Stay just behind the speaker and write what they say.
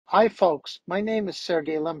Hi folks, my name is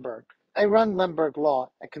Sergei Lemberg. I run Lemberg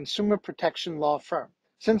Law, a consumer protection law firm.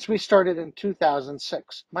 Since we started in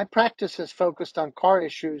 2006, my practice has focused on car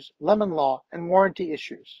issues, lemon law, and warranty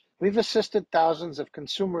issues. We've assisted thousands of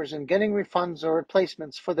consumers in getting refunds or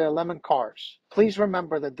replacements for their lemon cars. Please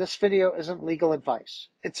remember that this video isn't legal advice.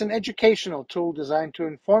 It's an educational tool designed to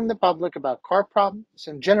inform the public about car problems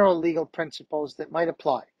and general legal principles that might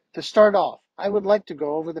apply. To start off, I would like to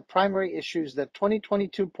go over the primary issues that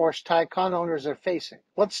 2022 Porsche Taycan owners are facing,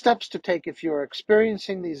 what steps to take if you are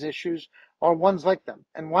experiencing these issues or ones like them,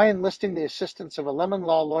 and why enlisting the assistance of a lemon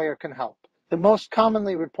law lawyer can help. The most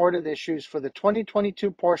commonly reported issues for the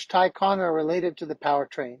 2022 Porsche Taycan are related to the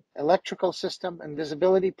powertrain, electrical system, and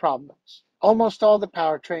visibility problems. Almost all the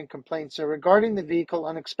powertrain complaints are regarding the vehicle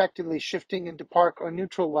unexpectedly shifting into park or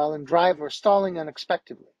neutral while in drive or stalling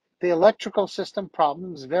unexpectedly. The electrical system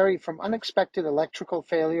problems vary from unexpected electrical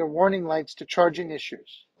failure warning lights to charging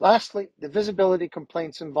issues. Lastly, the visibility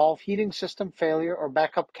complaints involve heating system failure or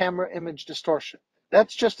backup camera image distortion.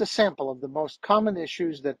 That's just a sample of the most common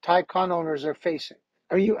issues that Taycan owners are facing.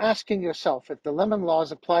 Are you asking yourself if the lemon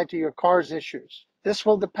laws apply to your car's issues? This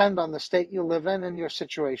will depend on the state you live in and your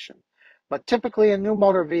situation. But typically a new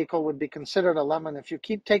motor vehicle would be considered a lemon if you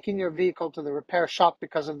keep taking your vehicle to the repair shop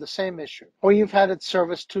because of the same issue, or you've had it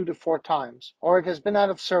serviced 2 to 4 times, or it has been out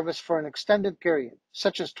of service for an extended period,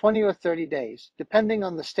 such as 20 or 30 days, depending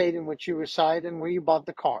on the state in which you reside and where you bought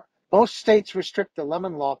the car. Most states restrict the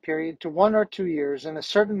lemon law period to 1 or 2 years and a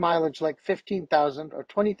certain mileage like 15,000 or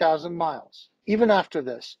 20,000 miles. Even after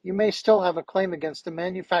this, you may still have a claim against the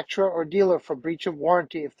manufacturer or dealer for breach of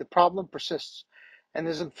warranty if the problem persists and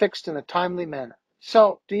isn't fixed in a timely manner.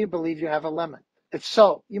 So, do you believe you have a lemon? If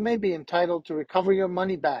so, you may be entitled to recover your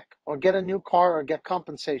money back, or get a new car or get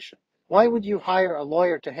compensation. Why would you hire a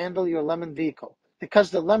lawyer to handle your lemon vehicle? Because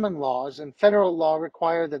the lemon laws and federal law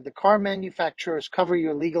require that the car manufacturers cover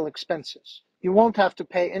your legal expenses. You won't have to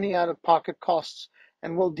pay any out-of-pocket costs,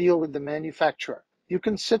 and we'll deal with the manufacturer. You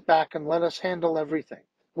can sit back and let us handle everything.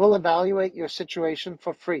 We'll evaluate your situation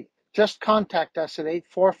for free. Just contact us at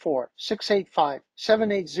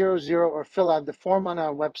 844-685-7800 or fill out the form on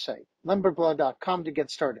our website, lemberglaw.com, to get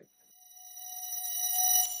started.